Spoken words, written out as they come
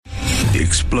The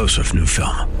explosive new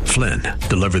film, Flynn,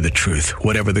 deliver the truth,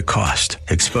 whatever the cost,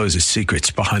 exposes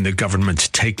secrets behind the government's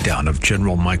takedown of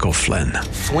General Michael Flynn.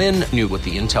 Flynn knew what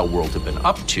the intel world had been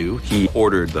up to. He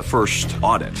ordered the first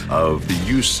audit of the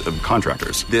use of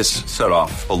contractors. This set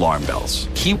off alarm bells.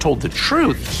 He told the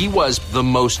truth. He was the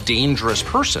most dangerous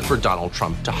person for Donald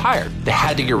Trump to hire. They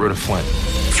had to get rid of Flynn.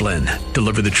 Flynn,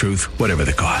 deliver the truth, whatever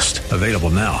the cost. Available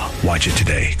now. Watch it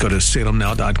today. Go to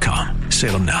salemnow.com.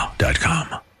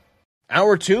 salemnow.com.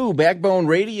 Hour 2, Backbone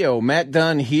Radio. Matt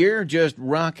Dunn here, just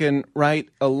rocking right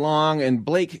along. And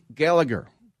Blake Gallagher,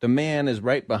 the man is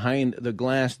right behind the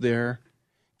glass there,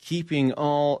 keeping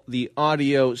all the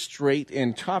audio straight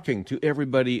and talking to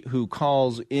everybody who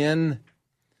calls in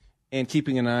and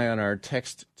keeping an eye on our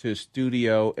text to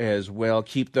studio as well.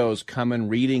 Keep those coming,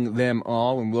 reading them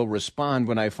all, and we'll respond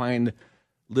when I find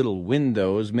little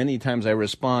windows. Many times I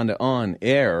respond on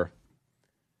air.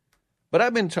 But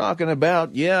I've been talking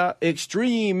about,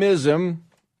 extremism,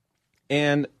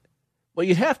 and what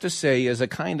you have to say is a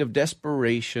kind of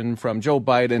desperation from Joe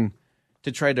Biden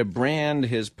to try to brand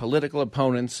his political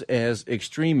opponents as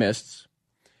extremists,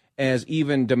 as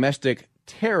even domestic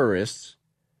terrorists.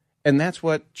 And that's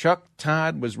what Chuck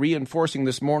Todd was reinforcing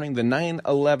this morning. The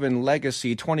 9/11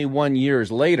 legacy 21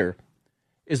 years later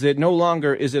is that no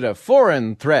longer is it a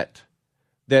foreign threat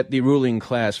that the ruling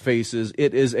class faces.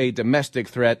 It is a domestic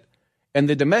threat. And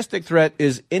the domestic threat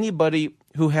is anybody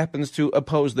who happens to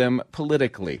oppose them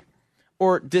politically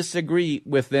or disagree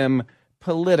with them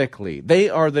politically. They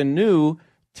are the new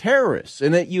terrorists,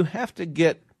 and that you have to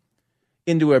get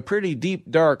into a pretty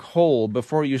deep, dark hole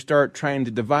before you start trying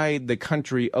to divide the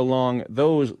country along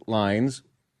those lines.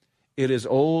 It is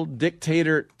old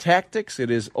dictator tactics.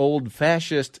 It is old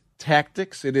fascist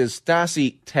tactics. It is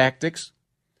Stasi tactics.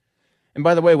 And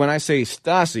by the way, when I say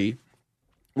Stasi,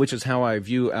 which is how I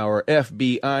view our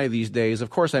FBI these days, of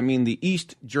course I mean the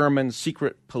East German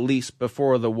secret police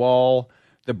before the wall,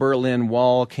 the Berlin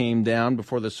Wall came down,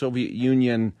 before the Soviet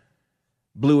Union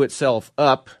blew itself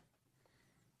up.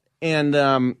 And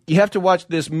you have to watch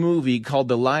this movie called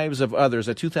The Lives of Others,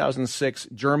 a 2006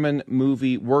 German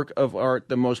movie, work of art,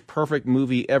 the most perfect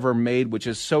movie ever made, which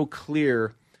is so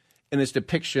clear in its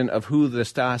depiction of who the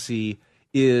Stasi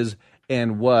is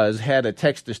and was. Had a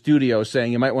text to studio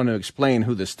saying you might want to explain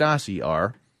who the Stasi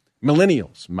are.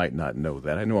 Millennials might not know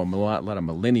that. I know a lot of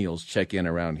millennials check in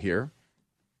around here.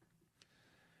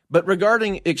 But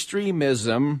regarding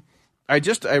extremism, I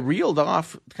reeled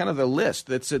off kind of the list.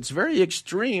 It's very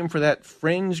extreme for that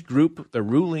fringe group, the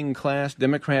ruling class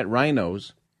Democrat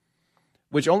rhinos,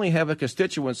 which only have a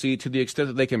constituency to the extent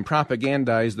that they can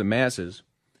propagandize the masses.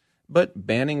 But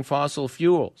banning fossil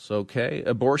fuels, okay,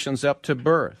 abortions up to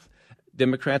birth.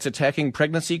 Democrats attacking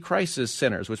pregnancy crisis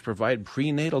centers, which provide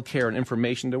prenatal care and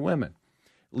information to women,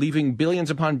 leaving billions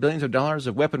upon billions of dollars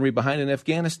of weaponry behind in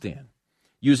Afghanistan,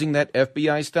 using that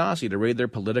FBI Stasi to raid their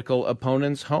political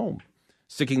opponent's home,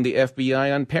 sticking the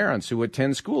FBI on parents who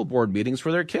attend school board meetings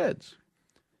for their kids,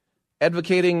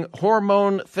 advocating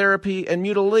hormone therapy and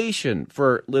mutilation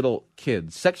for little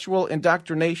kids, sexual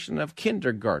indoctrination of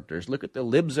kindergartners. Look at the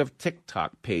Libs of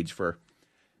TikTok page for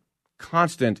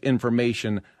constant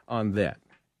information on that.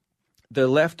 The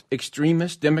left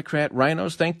extremist Democrat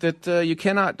rhinos think that you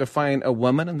cannot define a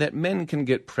woman and that men can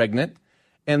get pregnant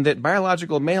and that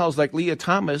biological males like Leah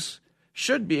Thomas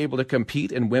should be able to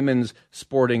compete in women's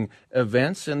sporting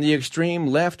events. And the extreme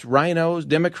left rhinos,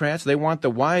 Democrats, they want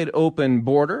the wide open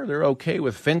border. They're okay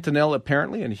with fentanyl,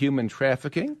 apparently, and human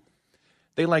trafficking.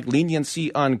 They like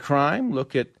leniency on crime.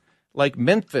 Look at like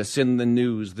Memphis in the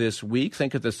news this week.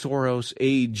 Think of the Soros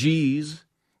AGs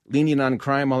lenient on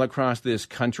crime all across this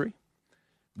country.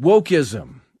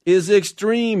 Wokeism is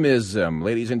extremism,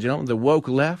 ladies and gentlemen. The woke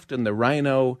left and the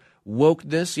rhino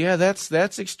wokeness. Yeah,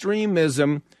 that's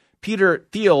extremism. Peter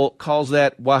Thiel calls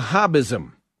that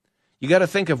Wahhabism. You got to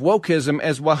think of wokeism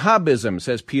as Wahhabism,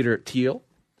 says Peter Thiel.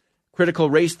 Critical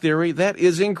race theory, that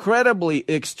is incredibly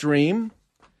extreme.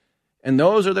 And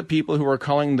those are the people who are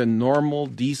calling the normal,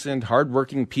 decent,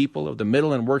 hardworking people of the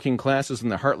middle and working classes in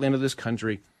the heartland of this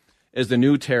country as the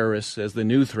new terrorists, as the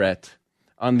new threat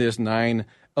on this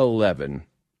 9/11.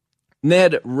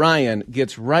 Ned Ryan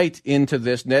gets right into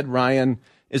this. Ned Ryan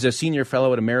is a senior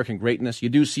fellow at American Greatness. You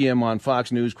do see him on Fox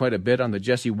News quite a bit on the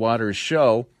Jesse Waters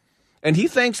show. And he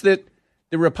thinks that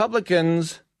the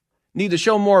Republicans need to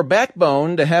show more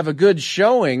backbone to have a good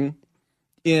showing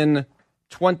in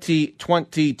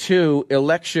 2022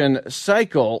 election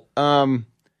cycle.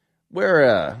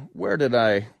 Where did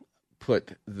I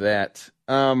put that?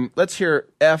 Let's hear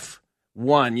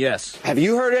F1. Yes. Have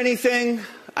you heard anything?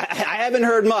 I haven't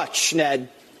heard much, Ned.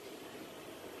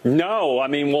 No. I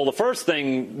mean, well, the first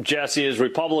thing, Jesse, is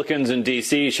Republicans in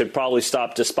D.C. should probably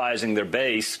stop despising their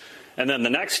base. And then the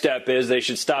next step is they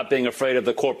should stop being afraid of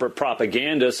the corporate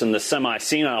propagandist and the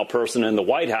semi-senile person in the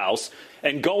White House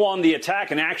and go on the attack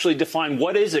and actually define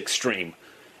what is extreme.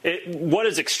 What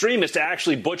is extreme is to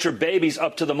actually butcher babies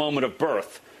up to the moment of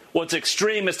birth. What's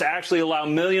extreme is to actually allow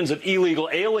millions of illegal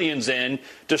aliens in,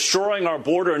 destroying our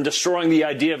border and destroying the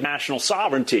idea of national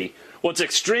sovereignty. What's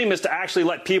extreme is to actually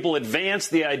let people advance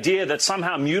the idea that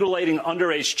somehow mutilating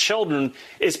underage children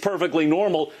is perfectly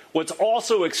normal. What's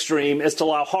also extreme is to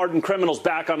allow hardened criminals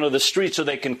back onto the streets so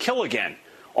they can kill again.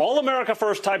 All America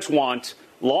First types want,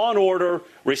 law and order,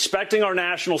 respecting our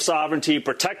national sovereignty,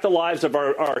 protect the lives of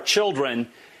our children,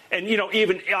 and,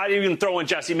 I'd even throw in,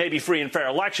 Jesse, maybe free and fair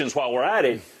elections while we're at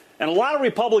it. And a lot of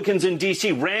Republicans in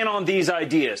D.C. ran on these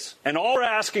ideas. And all we're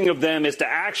asking of them is to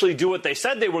actually do what they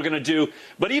said they were going to do,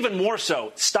 but even more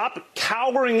so, stop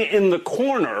cowering in the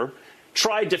corner,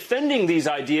 try defending these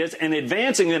ideas and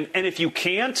advancing them. And if you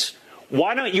can't,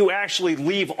 why don't you actually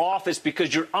leave office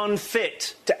because you're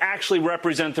unfit to actually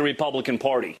represent the Republican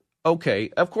Party? Okay,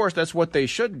 of course, that's what they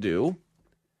should do.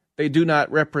 They do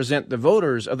not represent the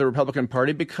voters of the Republican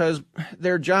Party because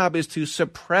their job is to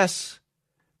suppress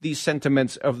the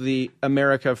sentiments of the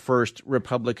America First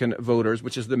Republican voters,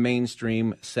 which is the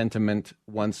mainstream sentiment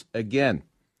once again.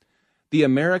 The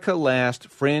America Last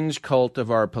fringe cult of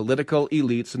our political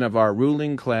elites and of our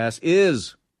ruling class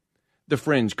is the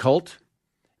fringe cult,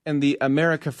 and the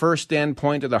America First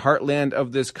standpoint of the heartland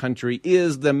of this country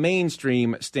is the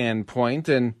mainstream standpoint.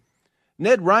 And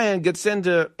Ned Ryan gets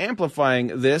into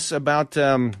amplifying this about,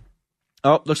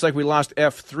 looks like we lost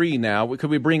F3 now. Could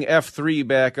we bring F3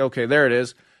 back? Okay, there it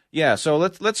is. Yeah, so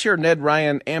let's hear Ned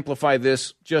Ryan amplify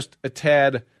this just a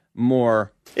tad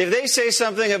more. If they say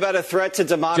something about a threat to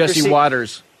democracy... Jesse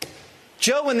Waters.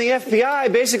 Joe and the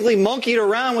FBI basically monkeyed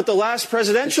around with the last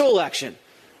presidential election.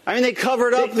 I mean, they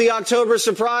covered up the October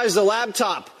surprise, the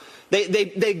laptop.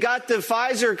 They got the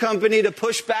Pfizer company to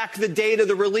push back the date of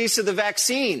the release of the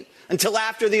vaccine until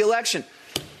after the election.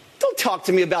 Don't talk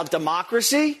to me about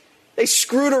democracy. They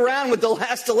screwed around with the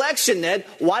last election, Ned.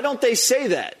 Why don't they say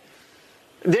that?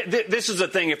 This is the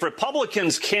thing. If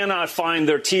Republicans cannot find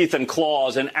their teeth and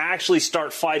claws and actually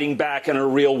start fighting back in a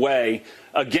real way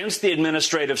against the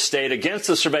administrative state, against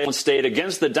the surveillance state,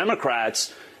 against the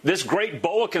Democrats, this great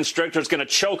boa constrictor is going to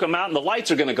choke them out and the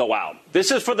lights are going to go out. This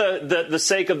is for the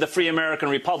sake of the free American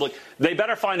Republic. They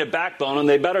better find a backbone and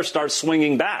they better start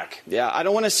swinging back. Yeah, I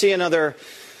don't want to see another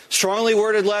strongly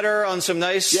worded letter on some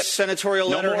nice senatorial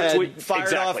letterhead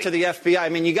fired off to the FBI. I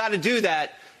mean, you got to do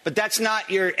that, but that's not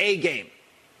your A game.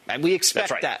 And we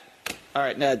expect that. All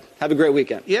right, Ned, have a great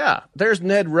weekend. Yeah, there's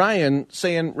Ned Ryan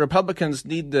saying Republicans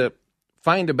need to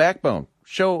find a backbone,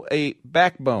 show a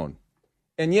backbone.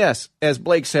 And yes, as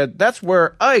Blake said, that's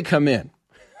where I come in.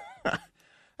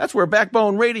 That's where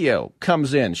Backbone Radio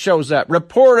comes in, shows up,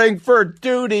 reporting for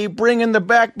duty, bringing the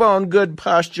backbone, good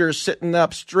posture, sitting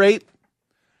up straight,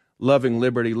 loving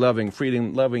liberty, loving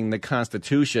freedom, loving the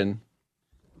Constitution.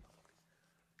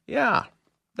 Yeah.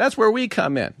 That's where we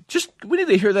come in. We need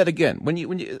to hear that again. When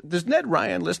you does Ned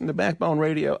Ryan listen to Backbone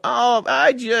Radio? Oh,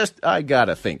 I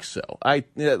gotta think so.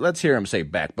 Let's hear him say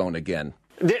Backbone again.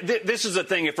 This is the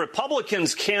thing. If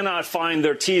Republicans cannot find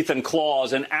their teeth and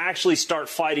claws and actually start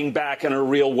fighting back in a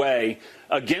real way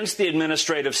against the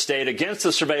administrative state, against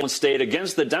the surveillance state,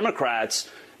 against the Democrats,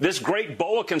 this great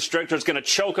boa constrictor is going to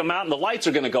choke them out and the lights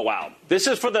are going to go out. This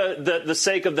is for the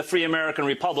sake of the free American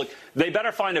Republic. They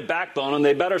better find a backbone and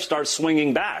they better start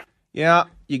swinging back. Yeah,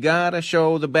 you got to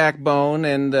show the backbone.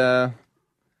 And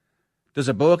does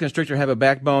a boa constrictor have a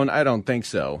backbone? I don't think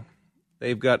so.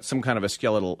 They've got some kind of a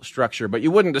skeletal structure, but you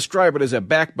wouldn't describe it as a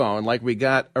backbone like we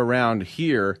got around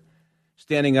here,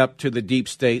 standing up to the deep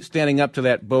state, standing up to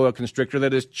that boa constrictor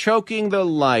that is choking the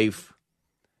life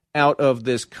out of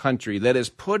this country, that is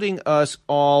putting us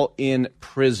all in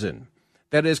prison,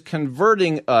 that is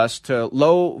converting us to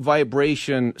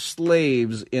low-vibration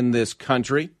slaves in this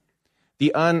country.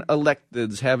 The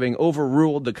unelecteds having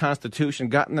overruled the Constitution,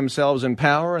 gotten themselves in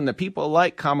power, and the people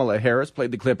like Kamala Harris, played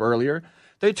the clip earlier,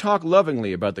 they talk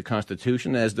lovingly about the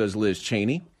Constitution, as does Liz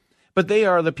Cheney, but they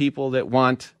are the people that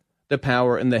want the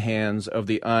power in the hands of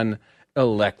the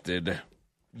unelected.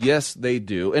 Yes, they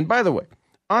do. And by the way,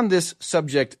 on this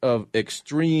subject of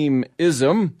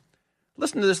extremism,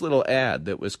 listen to this little ad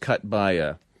that was cut by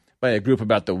a group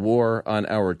about the war on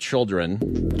our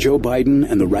children. Joe Biden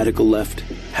and the radical left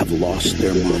have lost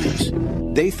their minds.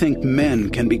 They think men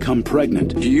can become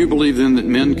pregnant. Do you believe then that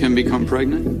men can become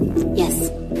pregnant? Yes.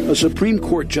 A Supreme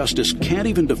Court justice can't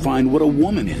even define what a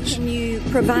woman is. Can you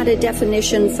provide a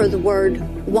definition for the word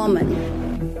woman?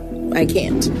 I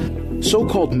can't.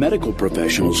 So-called medical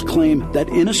professionals claim that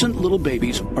innocent little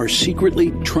babies are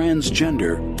secretly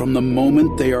transgender from the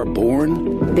moment they are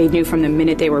born. They knew from the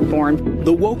minute they were born.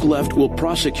 The woke left will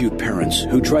prosecute parents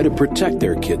who try to protect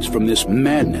their kids from this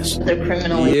madness. They're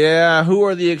criminally. Yeah, who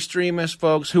are the extremists,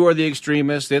 folks? Who are the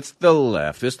extremists? It's the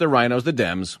left. It's the rhinos, the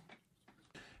Dems.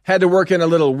 Had to work in a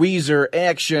little Weezer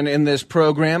action in this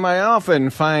program. I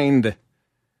often find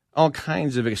all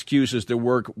kinds of excuses to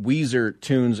work Weezer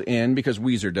tunes in because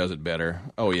Weezer does it better.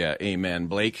 Oh, yeah, amen,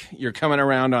 Blake. You're coming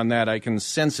around on that. I can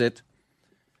sense it.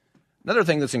 Another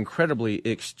thing that's incredibly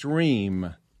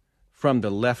extreme from the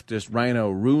leftist rhino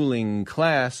ruling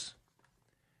class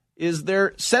is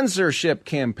their censorship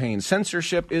campaign.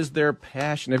 Censorship is their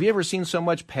passion. Have you ever seen so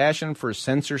much passion for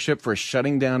censorship, for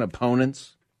shutting down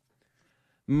opponents?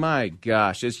 My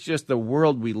gosh, it's just the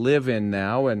world we live in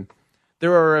now, and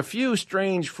there are a few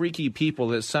strange, freaky people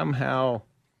that somehow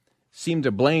seem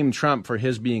to blame Trump for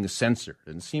his being censored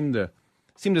and seem to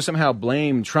somehow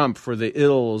blame Trump for the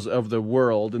ills of the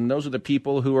world. And those are the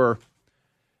people who are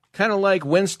kind of like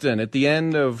Winston at the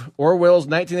end of Orwell's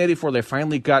 1984. They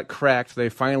finally got cracked. They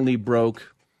finally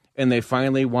broke. And they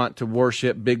finally want to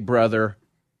worship Big Brother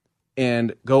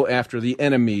and go after the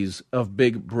enemies of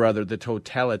Big Brother, the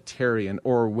totalitarian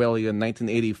Orwellian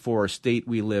 1984 state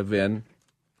we live in.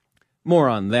 More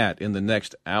on that in the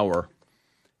next hour.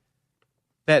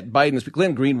 Glenn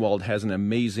Greenwald has an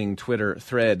amazing Twitter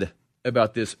thread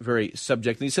about this very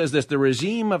subject. And he says this: the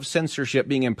regime of censorship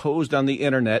being imposed on the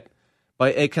internet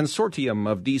by a consortium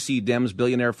of D.C. Dems,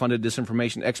 billionaire-funded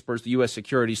disinformation experts, the U.S.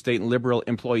 security state, and liberal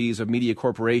employees of media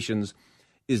corporations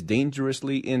is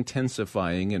dangerously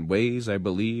intensifying in ways I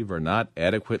believe are not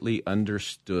adequately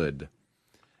understood.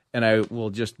 And I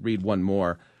will just read one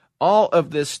more. All of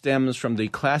this stems from the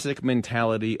classic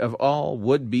mentality of all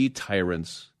would-be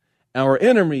tyrants. Our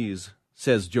enemies,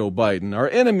 says Joe Biden, our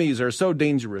enemies are so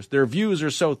dangerous, their views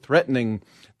are so threatening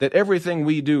that everything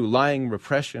we do, lying,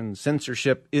 repression,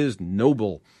 censorship, is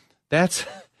noble. That's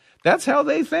how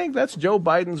they think. That's Joe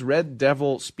Biden's Red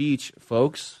Devil speech,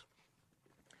 folks.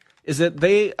 Is that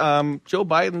Joe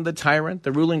Biden, the tyrant,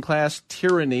 the ruling class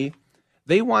tyranny,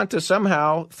 they want to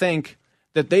somehow think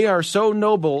that they are so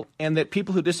noble and that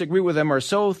people who disagree with them are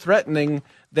so threatening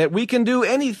that we can do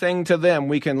anything to them.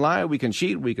 We can lie, we can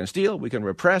cheat, we can steal, we can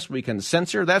repress, we can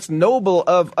censor. That's noble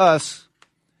of us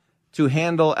to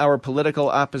handle our political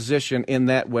opposition in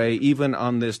that way, even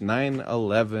on this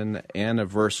 9/11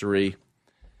 anniversary.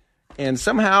 And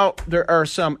somehow there are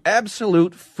some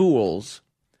absolute fools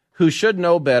who should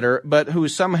know better, but who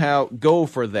somehow go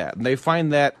for that. And they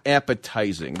find that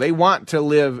appetizing. They want to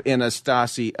live in a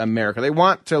Stasi America. They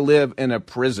want to live in a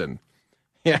prison.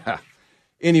 Yeah.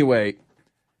 Anyway,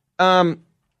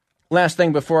 last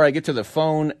thing before I get to the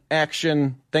phone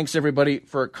action. Thanks, everybody,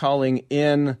 for calling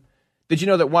in. Did you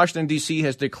know that Washington, D.C.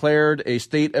 has declared a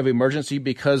state of emergency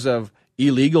because of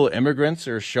illegal immigrants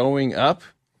are showing up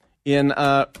in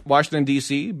Washington,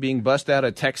 D.C., being bussed out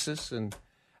of Texas and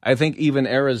I think even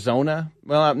Arizona,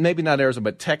 well, maybe not Arizona,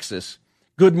 but Texas.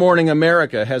 Good Morning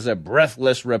America has a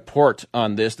breathless report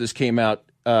on this. This came out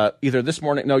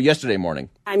yesterday morning.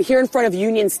 I'm here in front of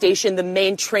Union Station, the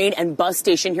main train and bus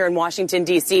station here in Washington,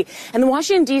 D.C. And the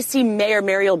Washington, D.C. Mayor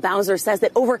Muriel Bowser says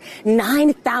that over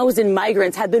 9,000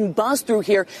 migrants have been bussed through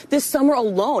here this summer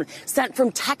alone, sent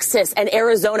from Texas and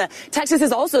Arizona. Texas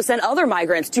has also sent other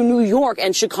migrants to New York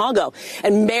and Chicago.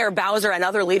 And Mayor Bowser and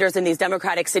other leaders in these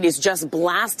Democratic cities just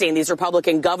blasting these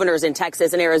Republican governors in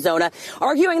Texas and Arizona,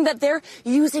 arguing that they're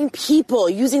using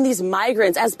these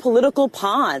migrants as political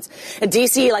pawns. And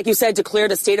D.C., like you said,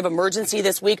 declared a state of emergency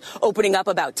this week, opening up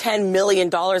about $10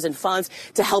 million in funds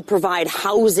to help provide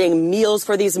housing, meals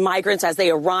for these migrants as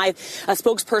they arrive. A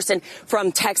spokesperson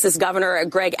from Texas Governor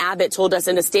Greg Abbott told us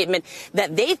in a statement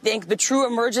that they think the true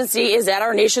emergency is at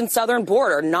our nation's southern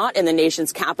border, not in the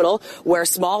nation's capital, where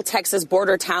small Texas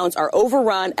border towns are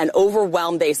overrun and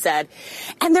overwhelmed, they said.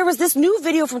 And there was this new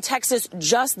video from Texas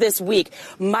just this week.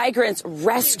 Migrants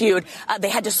rescued. They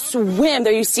had to swim.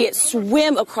 There you see it,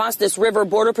 swim across this river.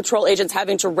 Border Patrol agents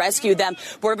having to rescue them.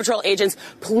 Border Patrol agents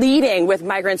pleading with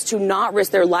migrants to not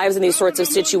risk their lives in these sorts of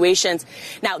situations.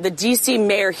 Now, the D.C.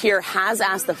 mayor here has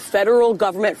asked the federal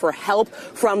government for help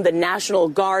from the National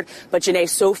Guard. But, Janae,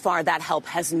 so far that help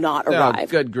has not arrived. Oh,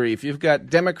 good grief. You've got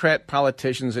Democrat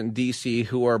politicians in D.C.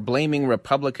 who are blaming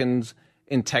Republicans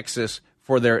in Texas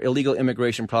for their illegal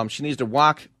immigration problems. She needs to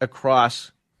walk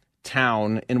across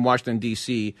town in Washington,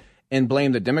 D.C., and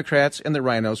blame the Democrats and the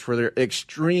rhinos for their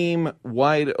extreme,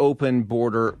 wide-open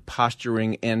border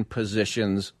posturing and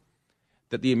positions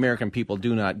that the American people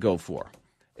do not go for.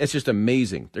 It's just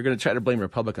amazing. They're going to try to blame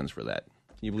Republicans for that.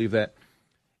 Can you believe that?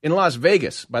 In Las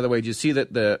Vegas, by the way, did you see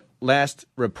that the last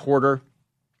reporter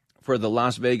for the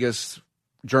Las Vegas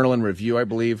Journal and Review, I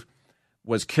believe,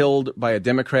 was killed by a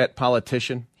Democrat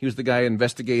politician? He was the guy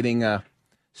investigating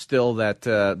still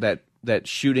that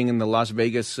shooting in the Las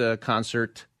Vegas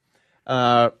concert.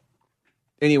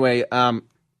 Anyway,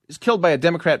 he's killed by a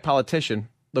Democrat politician,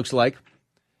 looks like.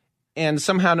 And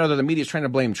somehow or another, the media is trying to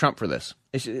blame Trump for this.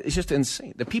 It's just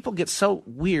insane. The people get so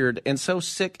weird and so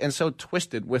sick and so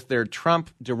twisted with their Trump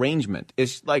derangement.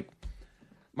 It's like,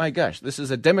 my gosh, this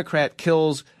is a Democrat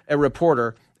kills a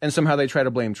reporter, and somehow they try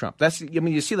to blame Trump.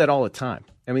 You see that all the time.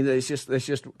 I mean, it's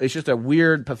just a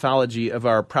weird pathology of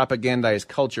our propagandized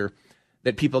culture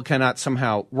that people cannot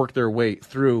somehow work their way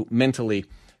through mentally.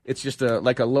 It's just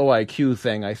like a low IQ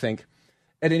thing, I think.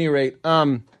 At any rate,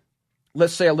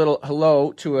 let's say a little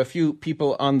hello to a few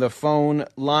people on the phone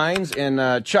lines.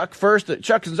 And Chuck first.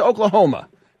 Chuck is Oklahoma.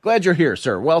 Glad you're here,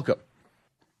 sir. Welcome.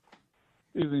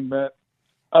 Evening, Matt.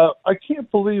 I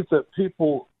can't believe that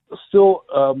people still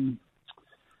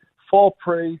fall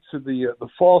prey to the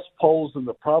false polls and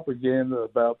the propaganda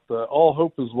about all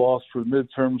hope is lost for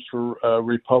midterms for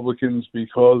Republicans,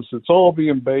 because it's all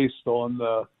being based on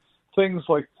things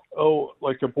like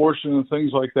abortion and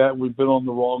things like that. We've been on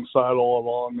the wrong side all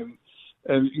along,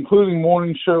 and including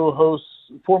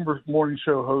former morning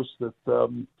show hosts that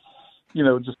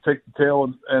just take the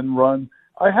tail and run.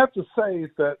 I have to say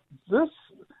that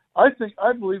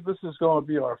I believe this is going to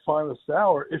be our finest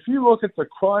hour. If you look at the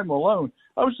crime alone,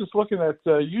 I was just looking at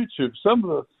YouTube. Some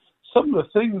of the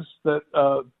things that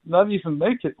not even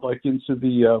make it into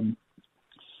the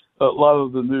a lot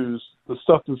of the news, the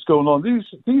stuff that's going on.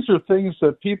 These are things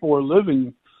that people are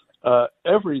living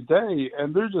every day,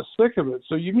 and they're just sick of it.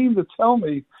 So you mean to tell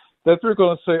me that they're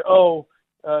going to say,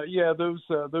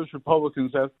 those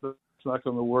Republicans, that's not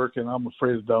going to work, and I'm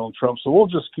afraid of Donald Trump, so we'll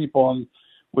just keep on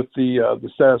with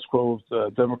the status quo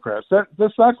of Democrats.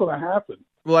 That's not going to happen.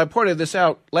 Well, I pointed this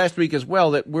out last week as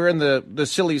well, that we're in the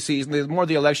silly season. The more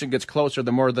the election gets closer,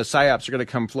 the more the psyops are going to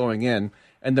come flowing in,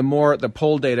 and the more the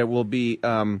poll data will be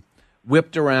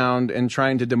whipped around and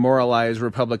trying to demoralize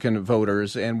Republican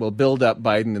voters, and will build up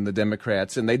Biden and the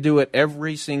Democrats. And they do it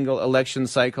every single election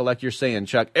cycle, like you're saying,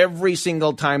 Chuck. Every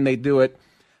single time they do it,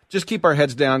 just keep our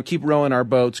heads down, keep rowing our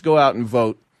boats, go out and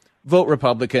vote. Vote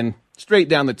Republican, straight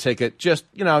down the ticket. Just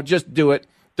do it.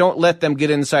 Don't let them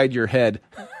get inside your head.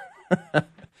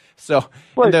 So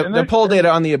right, the poll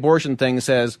data on the abortion thing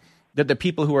says that the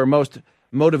people who are most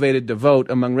motivated to vote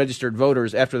among registered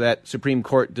voters after that Supreme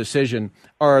Court decision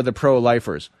are the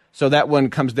pro-lifers. So that one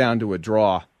comes down to a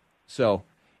draw. So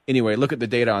anyway, look at the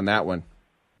data on that one.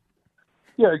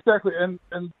 Yeah, exactly. And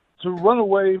to run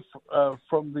away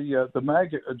from the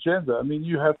MAGA agenda, I mean,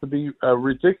 you have to be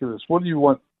ridiculous. What do you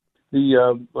want?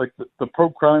 The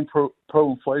pro-crime,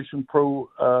 pro-inflation,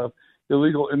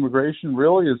 illegal immigration,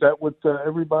 really? Is that what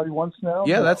everybody wants now?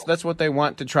 Yeah, that's what they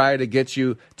want to try to get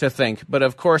you to think. But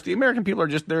of course, the American people are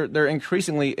just they're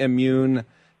increasingly immune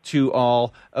to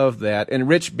all of that. And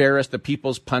Rich Barris, the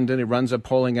People's Pundit, who runs a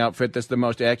polling outfit that's the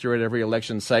most accurate every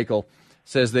election cycle,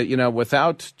 says that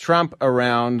without Trump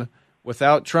around,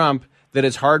 that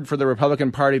it's hard for the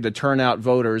Republican Party to turn out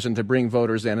voters and to bring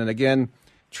voters in. And again,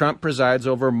 Trump presides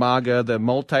over MAGA, the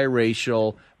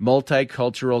multiracial,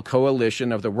 multicultural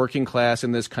coalition of the working class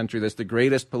in this country. That's the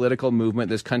greatest political movement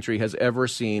this country has ever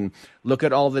seen. Look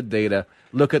at all the data.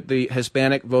 Look at the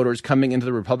Hispanic voters coming into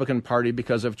the Republican Party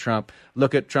because of Trump.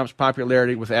 Look at Trump's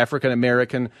popularity with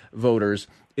African-American voters.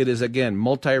 It is, again,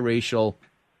 multiracial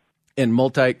and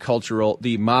multicultural,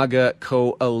 the MAGA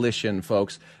coalition,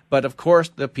 folks. But, of course,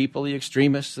 the people, the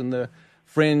extremists and the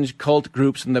fringe cult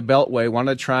groups in the Beltway want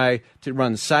to try to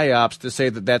run psyops to say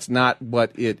that that's not what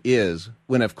it is,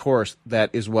 when, of course, that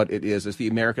is what it is. It's the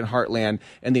American heartland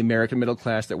and the American middle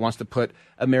class that wants to put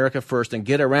America first and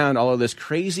get around all of this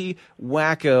crazy,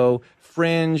 wacko,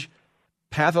 fringe,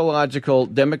 pathological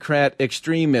Democrat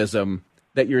extremism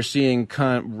that you're seeing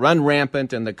run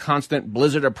rampant, and the constant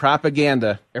blizzard of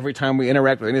propaganda every time we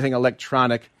interact with anything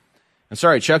electronic. And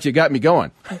sorry, Chuck, you got me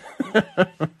going.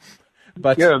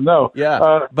 But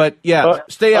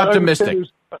stay optimistic.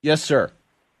 Yes, sir.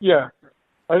 Yeah,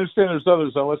 I understand there's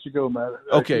others. I'll let you go, Matt.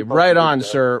 Okay, right on,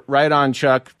 sir. Right on,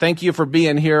 Chuck. Thank you for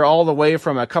being here all the way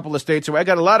from a couple of states away. I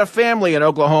got a lot of family in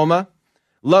Oklahoma.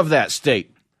 Love that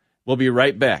state. We'll be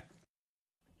right back.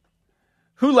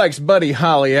 Who likes Buddy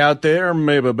Holly out there?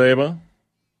 Maybe, baby.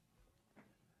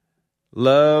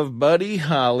 Love Buddy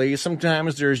Holly.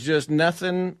 Sometimes there's just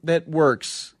nothing that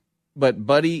works but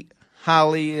Buddy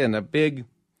Holly, and a big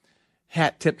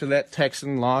hat tip to that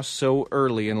Texan lost so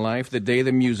early in life, the day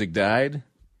the music died.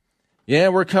 Yeah,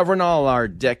 we're covering all our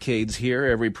decades here,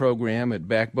 every program at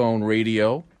Backbone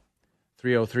Radio,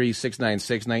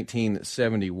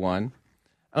 303-696-1971.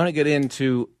 I want to get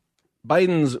into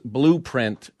Biden's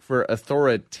blueprint for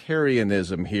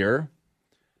authoritarianism here.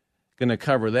 Going to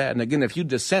cover that. And again, if you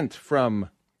dissent from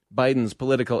Biden's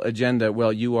political agenda,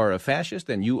 well, you are a fascist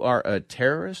and you are a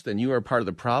terrorist and you are part of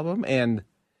the problem. And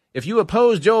if you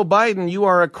oppose Joe Biden, you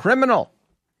are a criminal.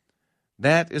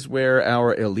 That is where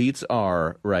our elites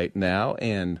are right now.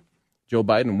 And Joe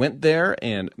Biden went there,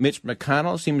 and Mitch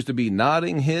McConnell seems to be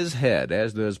nodding his head,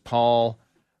 as does Paul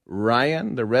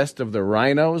Ryan, the rest of the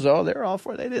rhinos. Oh, they're all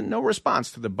for it. They didn't no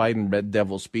response to the Biden Red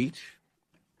Devil speech.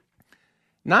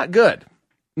 Not good.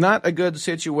 Not a good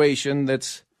situation.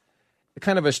 That's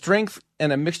kind of a strength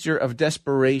and a mixture of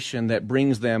desperation that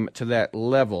brings them to that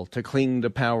level, to cling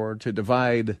to power, to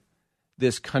divide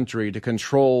this country, to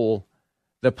control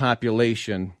the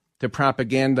population, to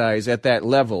propagandize at that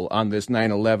level on this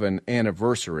 9/11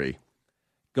 anniversary,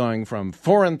 going from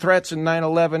foreign threats in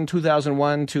 9/11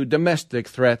 2001 to domestic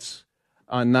threats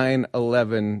on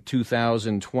 9/11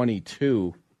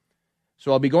 2022.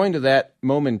 So I'll be going to that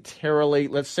momentarily.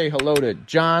 Let's say hello to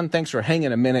John. Thanks for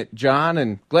hanging a minute, John,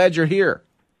 and glad you're here.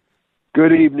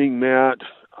 Good evening, Matt.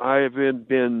 I've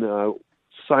been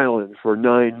silent for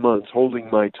 9 months, holding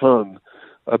my tongue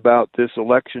about this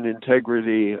election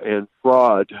integrity and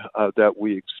fraud that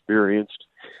we experienced.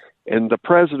 And the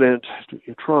president,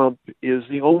 Trump, is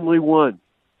the only one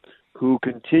who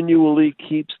continually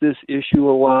keeps this issue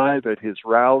alive at his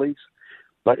rallies.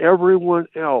 But everyone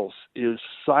else is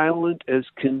silent as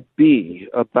can be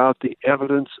about the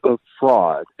evidence of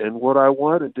fraud. And what I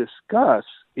want to discuss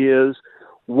is,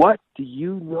 what do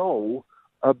you know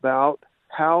about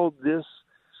how this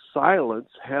silence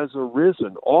has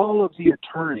arisen? All of the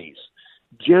attorneys,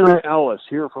 Jenna Ellis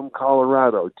here from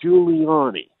Colorado,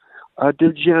 Giuliani,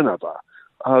 DeGeneva,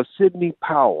 Sidney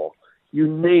Powell, you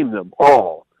name them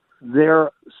all.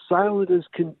 They're silent as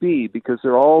can be because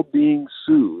they're all being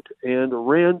sued. And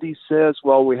Randy says,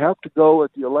 well, we have to go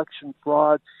at the election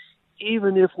fraud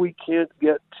even if we can't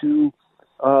get to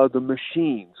the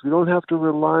machines. We don't have to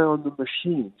rely on the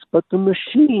machines. But the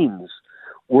machines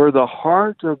were the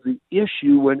heart of the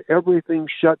issue when everything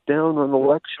shut down on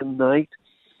election night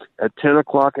at 10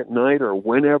 o'clock at night or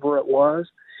whenever it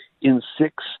was in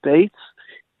 6 states.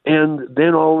 And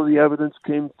then all of the evidence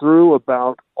came through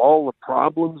about all the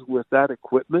problems with that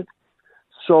equipment.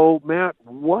 So, Matt,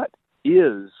 what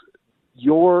is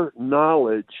your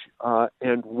knowledge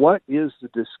and what is the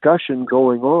discussion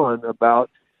going on about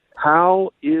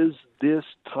how is this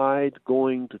tide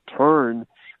going to turn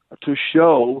to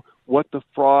show what the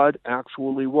fraud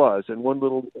actually was? And one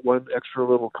extra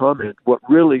little comment. What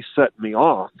really set me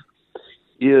off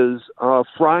is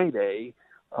Friday,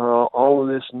 all of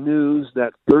this news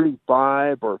that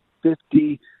 35 or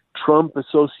 50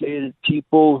 Trump-associated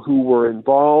people who were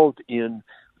involved in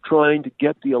trying to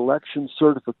get the election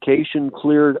certification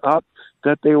cleared up,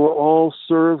 that they were all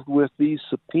served with these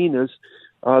subpoenas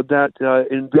that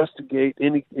investigate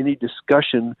any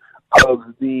discussion of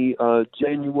the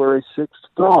January 6th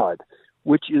fraud,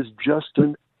 which is just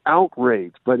an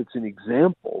outrage. But it's an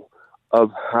example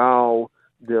of how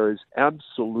there is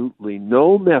absolutely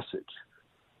no message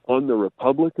on the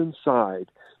Republican side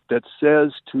that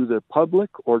says to the public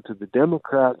or to the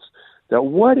Democrats that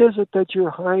what is it that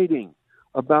you're hiding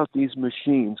about these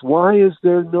machines? Why is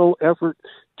there no effort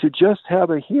to just have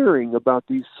a hearing about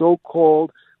these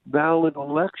so-called valid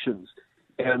elections?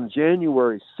 And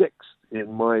January 6th,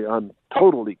 I'm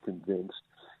totally convinced,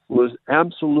 was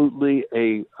absolutely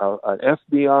an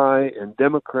FBI and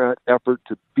Democrat effort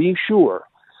to be sure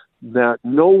that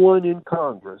no one in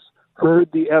Congress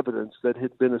heard the evidence that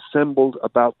had been assembled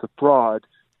about the fraud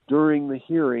during the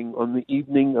hearing on the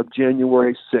evening of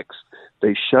January 6th.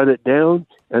 They shut it down,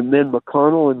 and then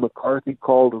McConnell and McCarthy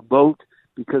called a vote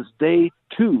because they,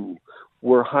 too,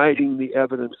 were hiding the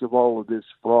evidence of all of this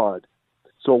fraud.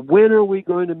 So when are we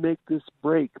going to make this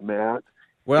break, Matt?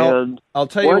 Well, and I'll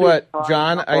tell you what,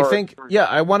 John, I think,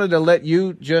 I wanted to let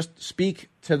you just speak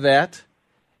to that.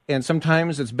 And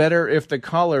sometimes it's better if the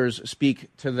callers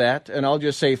speak to that. And I'll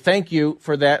just say thank you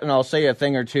for that, and I'll say a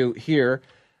thing or two here.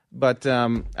 But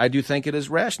I do think it is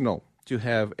rational to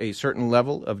have a certain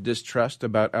level of distrust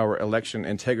about our election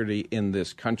integrity in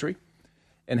this country.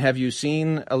 And have you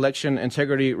seen election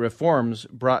integrity reforms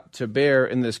brought to bear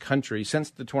in this country since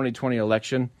the 2020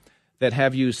 election that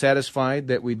have you satisfied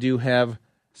that we do have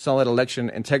solid election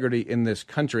integrity in this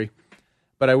country?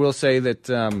 But I will say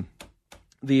that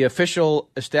the official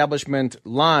establishment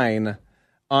line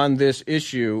on this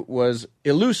issue was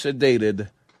elucidated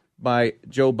by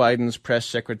Joe Biden's press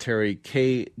secretary,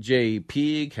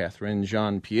 KJP, Catherine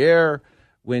Jean-Pierre,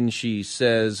 when she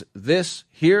says this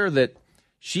here, that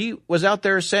she was out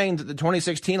there saying that the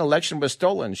 2016 election was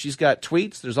stolen. She's got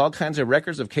tweets. There's all kinds of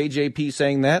records of KJP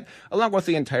saying that, along with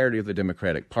the entirety of the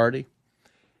Democratic Party.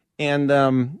 And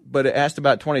but asked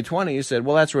about 2020, he said,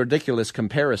 well, that's a ridiculous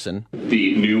comparison.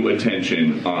 The new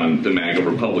attention on the MAGA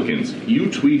Republicans. You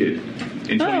tweeted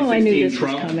in 2016, I knew this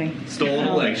Trump was coming. stole an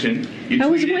election. I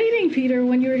was waiting, Peter,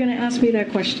 when you were going to ask me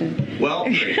that question. Well,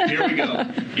 great. Here we go.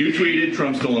 You tweeted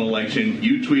Trump stole an election.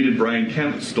 You tweeted Brian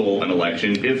Kemp stole an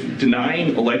election. If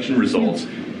denying election results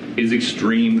is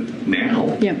extreme now,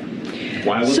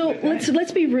 why was so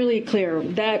let's be really clear.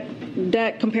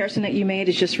 That comparison that you made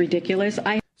is just ridiculous.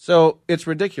 So it's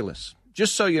ridiculous.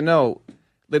 Just so you know,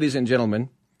 ladies and gentlemen,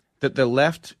 that the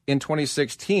left in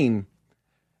 2016,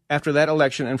 after that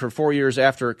election and for 4 years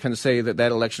after, can say that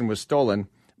that election was stolen.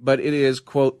 But it is,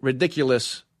 quote,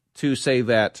 ridiculous to say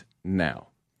that now.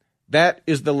 That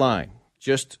is the line,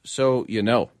 just so you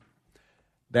know.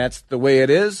 That's the way it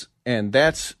is, and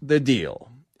that's the deal.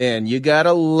 And you got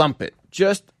to lump it.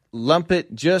 Just lump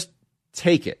it. Just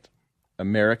take it,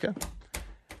 America.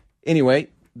 Anyway,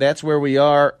 that's where we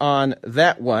are on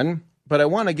that one. But I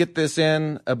want to get this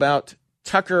in about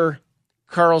Tucker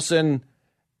Carlson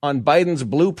on Biden's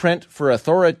blueprint for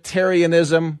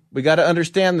authoritarianism. We got to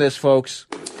understand this, folks.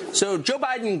 So Joe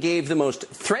Biden gave the most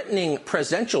threatening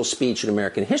presidential speech in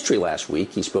American history last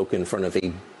week. He spoke in front of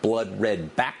a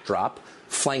blood-red backdrop,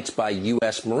 flanked by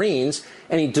U.S. Marines,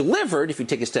 and he delivered, if you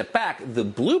take a step back, the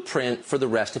blueprint for the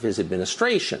rest of his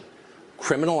administration.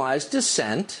 Criminalize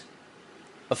dissent,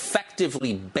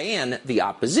 effectively ban the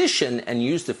opposition, and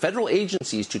use the federal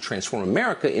agencies to transform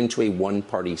America into a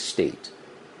one-party state.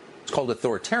 It's called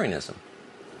authoritarianism.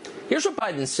 Here's what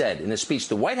Biden said in a speech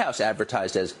the White House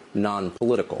advertised as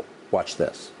non-political. Watch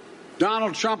this.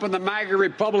 Donald Trump and the MAGA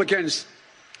Republicans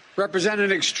represent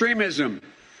an extremism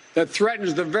that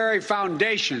threatens the very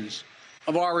foundations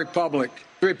of our republic.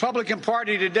 The Republican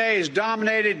Party today is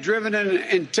dominated, driven, and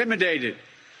intimidated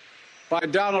by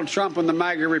Donald Trump and the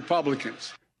MAGA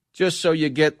Republicans. Just so you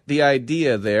get the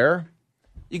idea there,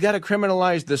 you got to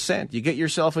criminalize dissent. You get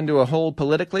yourself into a hole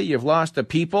politically, you've lost the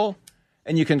people,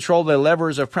 and you control the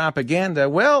levers of propaganda.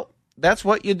 Well, that's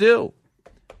what you do.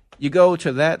 You go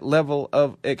to that level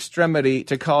of extremity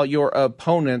to call your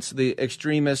opponents the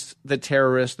extremists, the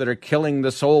terrorists that are killing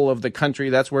the soul of the country.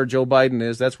 That's where Joe Biden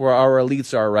is. That's where our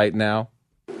elites are right now.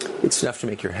 It's enough to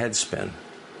make your head spin.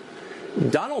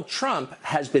 Donald Trump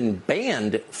has been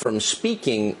banned from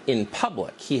speaking in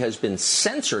public. He has been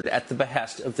censored at the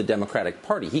behest of the Democratic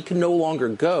Party. He can no longer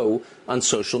go on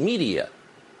social media,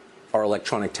 our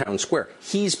electronic town square.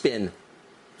 He's been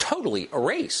totally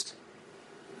erased.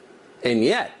 And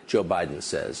yet, Joe Biden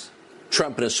says,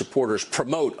 Trump and his supporters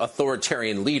promote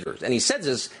authoritarian leaders. And he says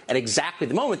this at exactly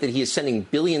the moment that he is sending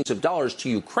billions of dollars to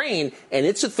Ukraine and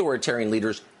its authoritarian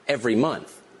leaders every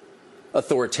month.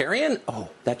 Authoritarian? Oh,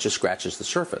 that just scratches the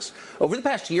surface. Over the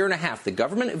past year and a half, the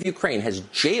government of Ukraine has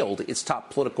jailed its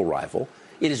top political rival.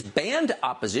 It has banned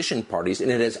opposition parties,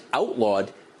 and it has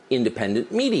outlawed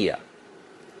independent media.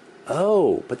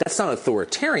 Oh, but that's not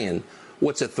authoritarian.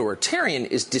 What's authoritarian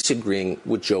is disagreeing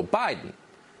with Joe Biden.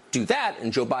 Do that,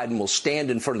 and Joe Biden will stand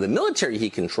in front of the military he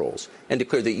controls and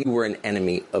declare that you were an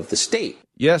enemy of the state.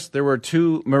 Yes, there were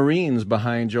 2 Marines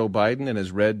behind Joe Biden in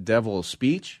his Red Devil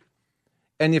speech.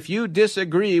 And if you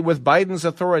disagree with Biden's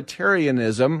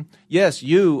authoritarianism, yes,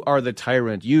 you are the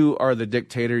tyrant, you are the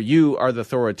dictator, you are the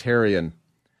authoritarian.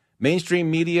 Mainstream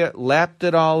media lapped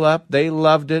it all up. They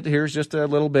loved it. Here's just a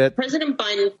little bit. President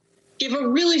Biden gave a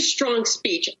really strong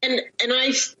speech, and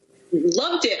I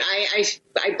loved it.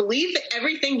 I believe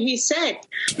everything he said.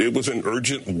 It was an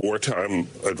urgent wartime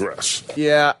address.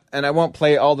 Yeah, and I won't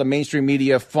play all the mainstream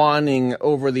media fawning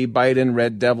over the Biden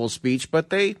Red Devil speech,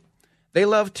 but they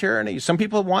love tyranny. Some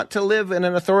people want to live in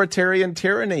an authoritarian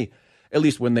tyranny, at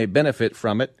least when they benefit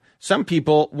from it. Some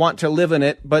people want to live in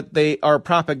it, but they are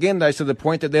propagandized to the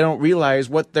point that they don't realize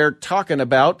what they're talking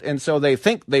about, and so they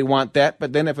think they want that,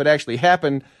 but then if it actually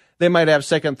happened, they might have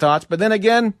second thoughts. But then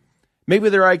again, maybe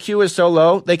their IQ is so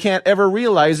low, they can't ever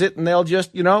realize it, and they'll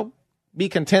just, be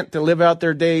content to live out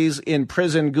their days in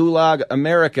prison gulag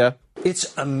America.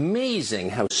 It's amazing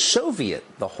how Soviet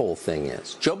the whole thing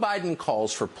is. Joe Biden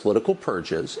calls for political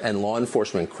purges and law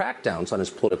enforcement crackdowns on his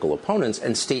political opponents,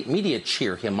 and state media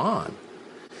cheer him on.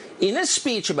 In a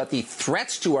speech about the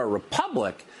threats to our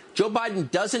republic, Joe Biden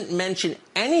doesn't mention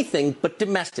anything but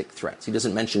domestic threats. He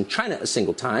doesn't mention China a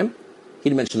single time. He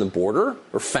didn't mention the border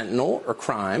or fentanyl or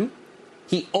crime.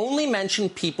 He only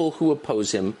mentioned people who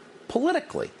oppose him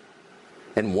politically.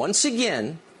 And once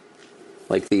again,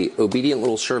 like the obedient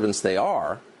little servants they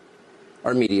are,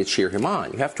 our media cheer him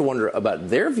on. You have to wonder about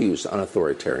their views on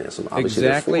authoritarianism. Obviously,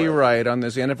 exactly right. On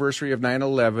this anniversary of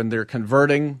 9/11, they're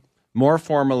converting more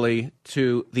formally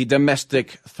to the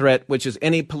domestic threat, which is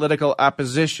any political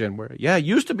opposition, where, it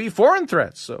used to be foreign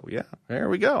threats. So, there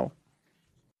we go.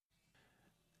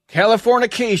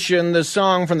 Californication, the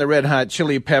song from the Red Hot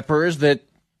Chili Peppers that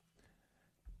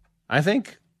I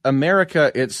think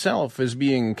America itself is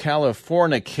being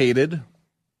Californicated.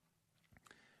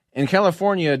 And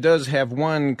California does have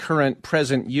one current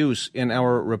present use in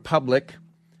our republic,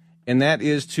 and that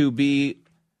is to be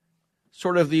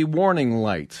sort of the warning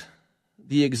light,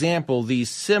 the example, the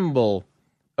symbol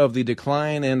of the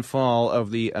decline and fall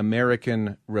of the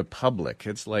American Republic.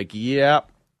 It's like,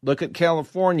 look at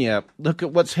California. Look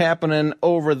at what's happening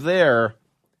over there.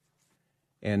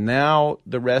 And now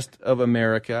the rest of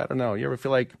America, I don't know, you ever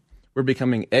feel like we're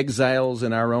becoming exiles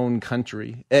in our own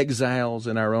country, exiles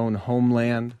in our own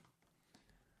homeland?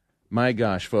 My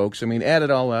gosh, folks, add it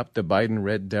all up, the Biden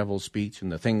Red Devil speech and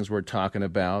the things we're talking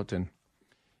about. And,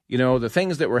 the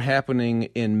things that were happening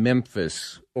in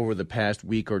Memphis over the past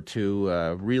week or two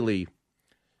really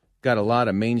got a lot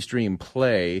of mainstream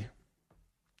play,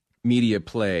 media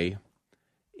play.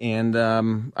 And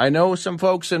I know some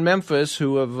folks in Memphis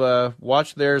who have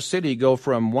watched their city go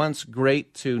from once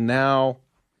great to now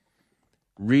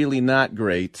really not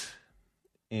great.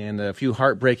 And a few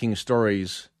heartbreaking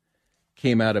stories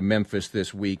came out of Memphis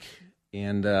this week.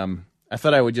 And I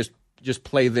thought I would just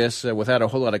play this without a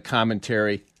whole lot of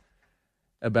commentary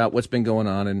about what's been going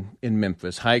on in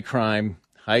Memphis. High crime,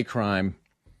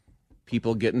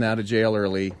 people getting out of jail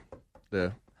early,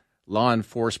 the law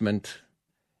enforcement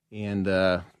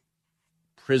and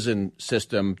prison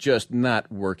system just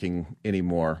not working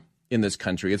anymore in this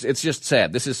country. It's just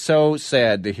sad. This is so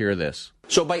sad to hear this.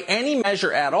 So by any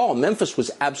measure at all, Memphis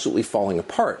was absolutely falling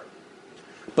apart.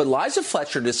 But Liza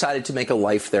Fletcher decided to make a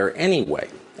life there anyway.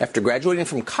 After graduating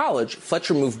from college,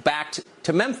 Fletcher moved back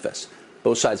to Memphis.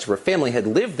 Both sides of her family had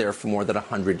lived there for more than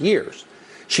 100 years.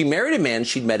 She married a man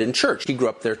she'd met in church. He grew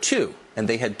up there too, and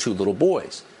they had 2 little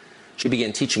boys. She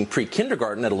began teaching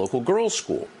pre-kindergarten at a local girls'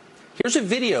 school. Here's a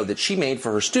video that she made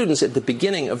for her students at the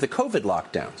beginning of the COVID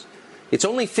lockdowns. It's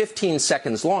only 15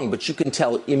 seconds long, but you can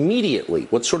tell immediately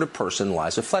what sort of person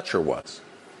Liza Fletcher was.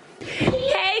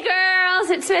 Hey girls,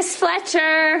 it's Miss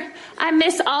Fletcher. I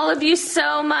miss all of you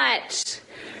so much.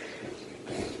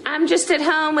 I'm just at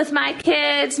home with my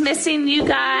kids, missing you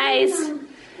guys,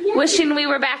 wishing we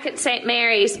were back at St.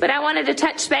 Mary's, but I wanted to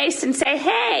touch base and say,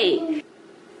 hey.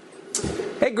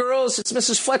 Hey girls, it's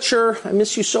Mrs. Fletcher. I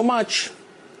miss you so much.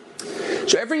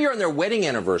 So every year on their wedding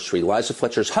anniversary, Liza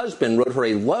Fletcher's husband wrote her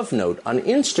a love note on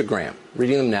Instagram.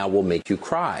 Reading them now will make you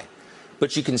cry.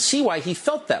 But you can see why he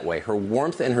felt that way. Her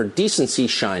warmth and her decency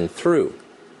shine through.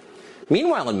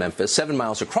 Meanwhile in Memphis, 7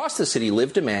 miles across the city,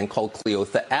 lived a man called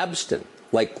Cleotha Abston.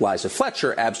 Like Liza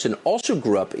Fletcher, Abston also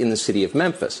grew up in the city of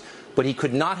Memphis, but he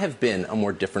could not have been a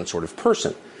more different sort of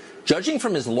person. Judging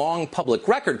from his long public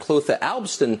record, Cleotha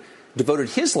Abston devoted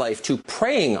his life to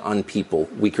preying on people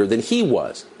weaker than he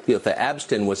was. Cleotha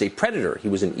Abston was a predator. He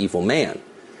was an evil man.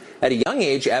 At a young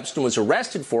age, Abston was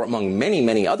arrested for, among many,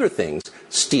 many other things,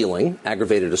 stealing,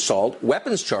 aggravated assault,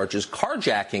 weapons charges,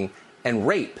 carjacking, and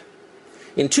rape.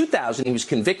 In 2000, he was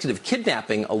convicted of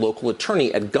kidnapping a local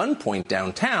attorney at gunpoint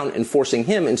downtown and forcing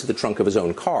him into the trunk of his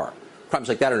own car. Crimes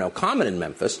like that are now common in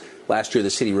Memphis. Last year, the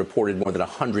city reported more than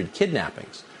 100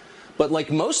 kidnappings. But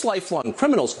like most lifelong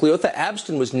criminals, Cleotha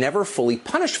Abston was never fully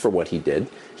punished for what he did.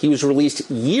 He was released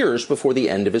years before the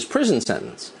end of his prison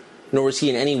sentence. Nor was he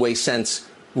in any way since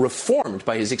reformed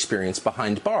by his experience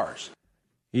behind bars.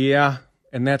 Yeah,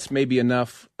 and that's maybe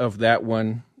enough of that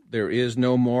one. There is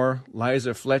no more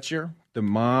Liza Fletcher, the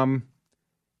mom,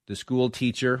 the school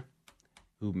teacher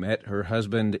who met her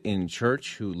husband in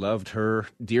church, who loved her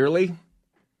dearly.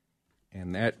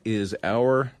 And that is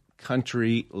our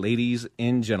country, ladies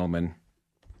and gentlemen.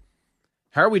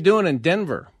 How are we doing in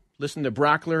Denver? Listen to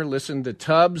Brockler, listen to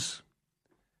Tubbs.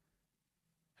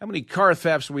 How many car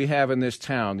thefts we have in this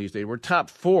town these days? We're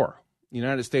top 4 in the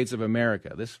United States of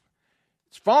America. It's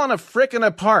falling a frickin'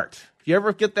 apart. You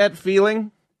ever get that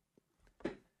feeling?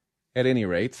 At any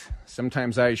rate,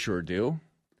 sometimes I sure do.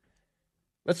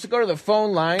 Let's go to the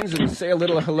phone lines and say a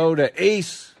little hello to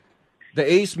Ace, the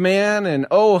Ace man in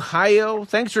Ohio.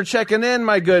 Thanks for checking in,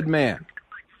 my good man.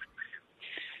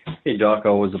 Hey, Doc,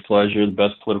 always a pleasure. The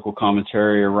best political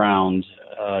commentary around.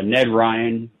 Ned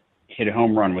Ryan hit a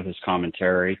home run with his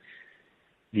commentary.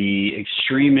 The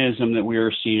extremism that we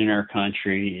are seeing in our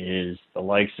country is the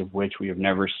likes of which we have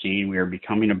never seen. We are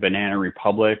becoming a banana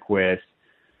republic with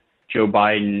Joe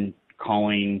Biden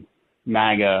calling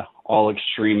MAGA, all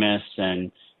extremists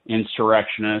and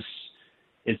insurrectionists.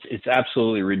 It's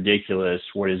absolutely ridiculous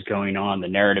what is going on, the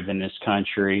narrative in this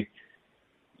country.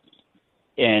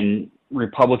 And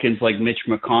Republicans like Mitch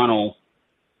McConnell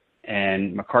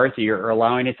and McCarthy are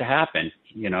allowing it to happen.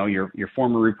 You know, your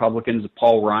former Republicans,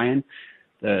 Paul Ryan,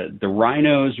 the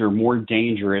rhinos are more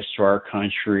dangerous to our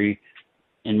country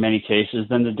in many cases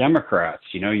than the Democrats.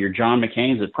 You know, your John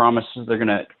McCain's that promises they're going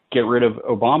to get rid of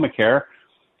Obamacare,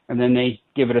 and then they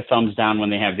give it a thumbs down when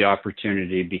they have the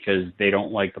opportunity because they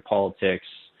don't like the politics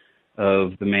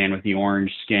of the man with the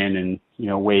orange skin and, you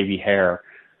know, wavy hair.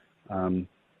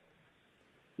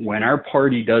 When our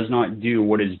party does not do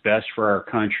what is best for our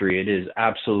country, it is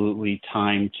absolutely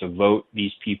time to vote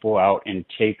these people out and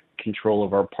take control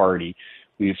of our party.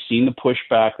 We have seen the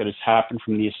pushback that has happened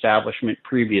from the establishment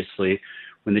previously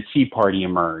when the Tea Party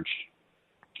emerged.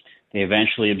 They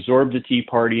eventually absorbed the Tea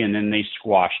Party and then they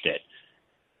squashed it.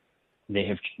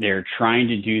 They're trying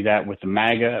to do that with the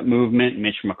MAGA movement.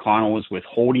 Mitch McConnell was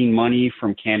withholding money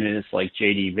from candidates like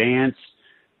J.D. Vance,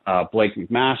 Blake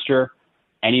McMaster,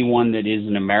 anyone that is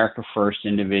an America First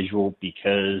individual,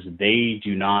 because they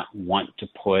do not want to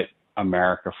put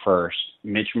America first.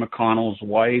 Mitch McConnell's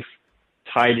wife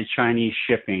tied to Chinese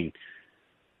shipping.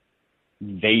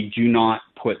 They do not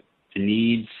put the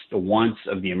needs, the wants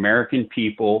of the American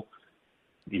people,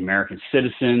 the American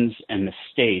citizens, and the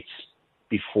states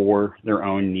before their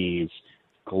own needs.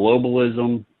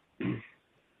 Globalism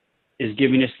is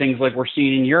giving us things like we're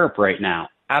seeing in Europe right now.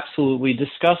 Absolutely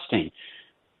disgusting.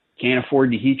 Can't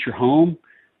afford to heat your home.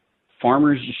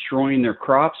 Farmers destroying their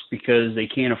crops because they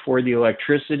can't afford the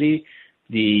electricity.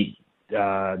 The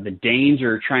Danes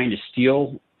are trying to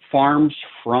steal farms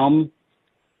from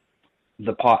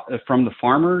the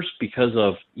farmers because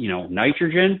of, you know,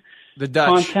 nitrogen. The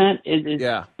Dutch. Content.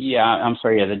 I'm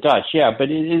sorry. The Dutch. Yeah, but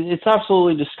it's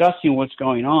absolutely disgusting what's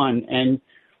going on, and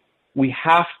we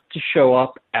have to show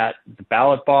up at the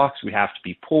ballot box. We have to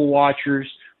be poll watchers.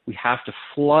 We have to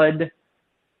flood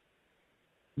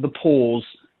the polls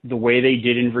the way they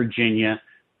did in Virginia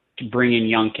to bring in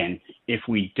Youngkin. If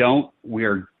we don't, we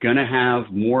are going to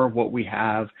have more of what we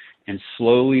have, and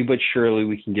slowly but surely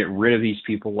we can get rid of these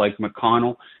people like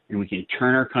McConnell, and we can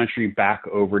turn our country back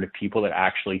over to people that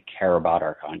actually care about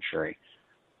our country.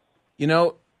 You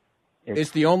know,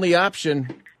 it's the only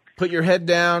option. Put your head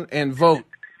down and vote.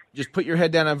 Just put your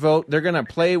head down and vote. They're going to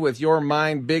play with your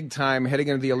mind big time heading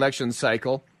into the election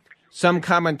cycle. Some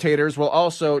commentators will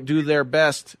also do their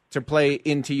best to play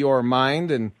into your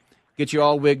mind and get you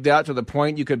all wigged out to the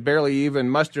point you could barely even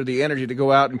muster the energy to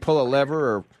go out and pull a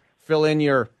lever or fill in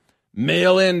your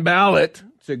mail-in ballot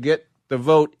to get the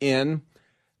vote in.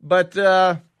 But,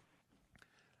 boy,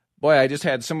 I just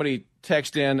had somebody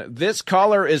text in, this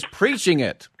caller is preaching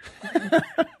it.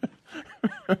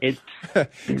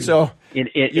 So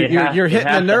you're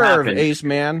hitting the nerve, Ace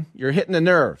Man. You're hitting the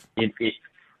nerve.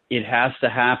 It has to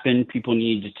happen. People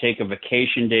need to take a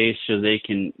vacation day so they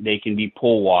can be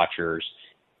poll watchers.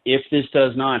 If this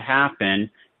does not happen,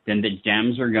 then the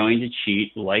Dems are going to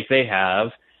cheat like they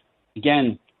have.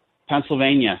 Again,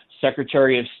 Pennsylvania,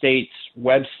 Secretary of State's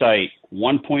website,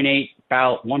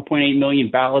 1.8 million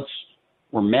ballots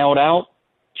were mailed out.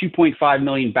 2.5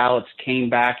 million ballots came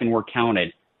back and were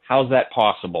counted. How's that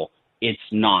possible? It's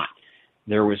not.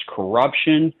 There was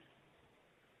corruption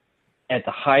at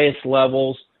the highest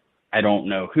levels. I don't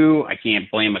know who. I can't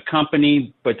blame a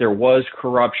company, but there was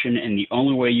corruption, and the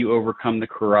only way you overcome the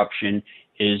corruption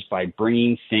is by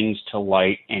bringing things to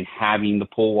light and having the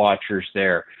poll watchers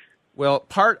there. Well,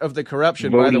 part of the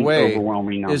corruption, by the way,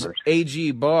 is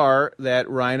AG Barr, that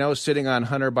rhino, sitting on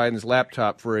Hunter Biden's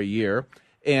laptop for a year,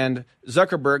 and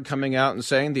Zuckerberg coming out and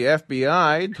saying the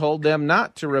FBI told them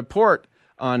not to report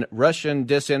on Russian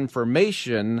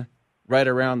disinformation right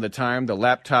around the time the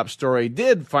laptop story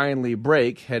did finally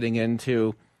break heading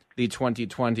into the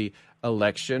 2020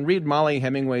 election. Read Molly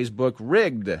Hemingway's book,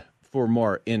 Rigged, for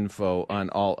more info on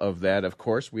all of that. Of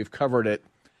course, we've covered it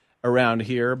around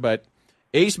here, but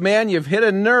Ace Man, you've hit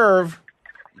a nerve.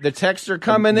 The texts are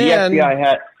coming in.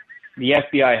 The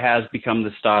FBI has become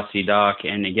the Stasi, Doc,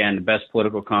 and again, the best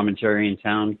political commentary in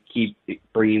town. Keep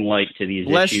bringing light to these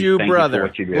issues. Bless you,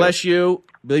 brother. Bless you.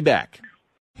 Be back.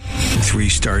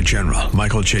 3-star General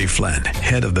Michael J. Flynn,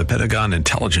 head of the Pentagon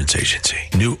Intelligence Agency,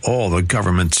 knew all the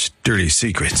government's dirty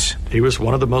secrets. He was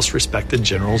one of the most respected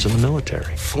generals in the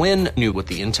military. Flynn knew what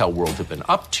the intel world had been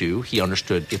up to. He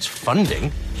understood its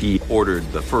funding. He ordered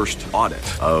the first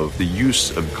audit of the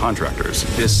use of contractors.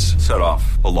 This set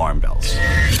off alarm bells.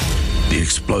 The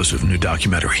explosive new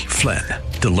documentary, Flynn,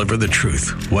 Deliver the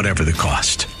Truth, Whatever the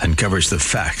Cost, uncovers the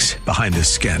facts behind this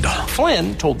scandal.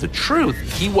 Flynn told the truth.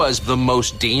 He was the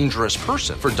most dangerous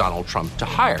person for Donald Trump to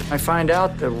hire. I find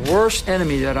out the worst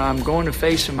enemy that I'm going to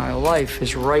face in my life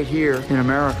is right here in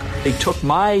America. They took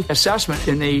my assessment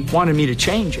and they wanted me to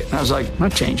change it. And I was like, I'm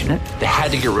not changing it. They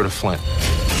had to get rid of Flynn.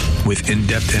 With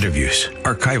in-depth interviews,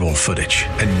 archival footage,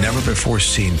 and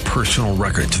never-before-seen personal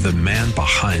records of the man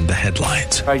behind the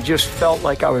headlines. I just felt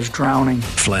like I was drowning.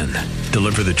 Flynn,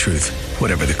 Deliver the Truth,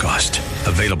 Whatever the Cost.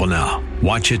 Available now.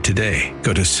 Watch it today.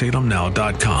 Go to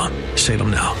salemnow.com.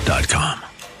 salemnow.com.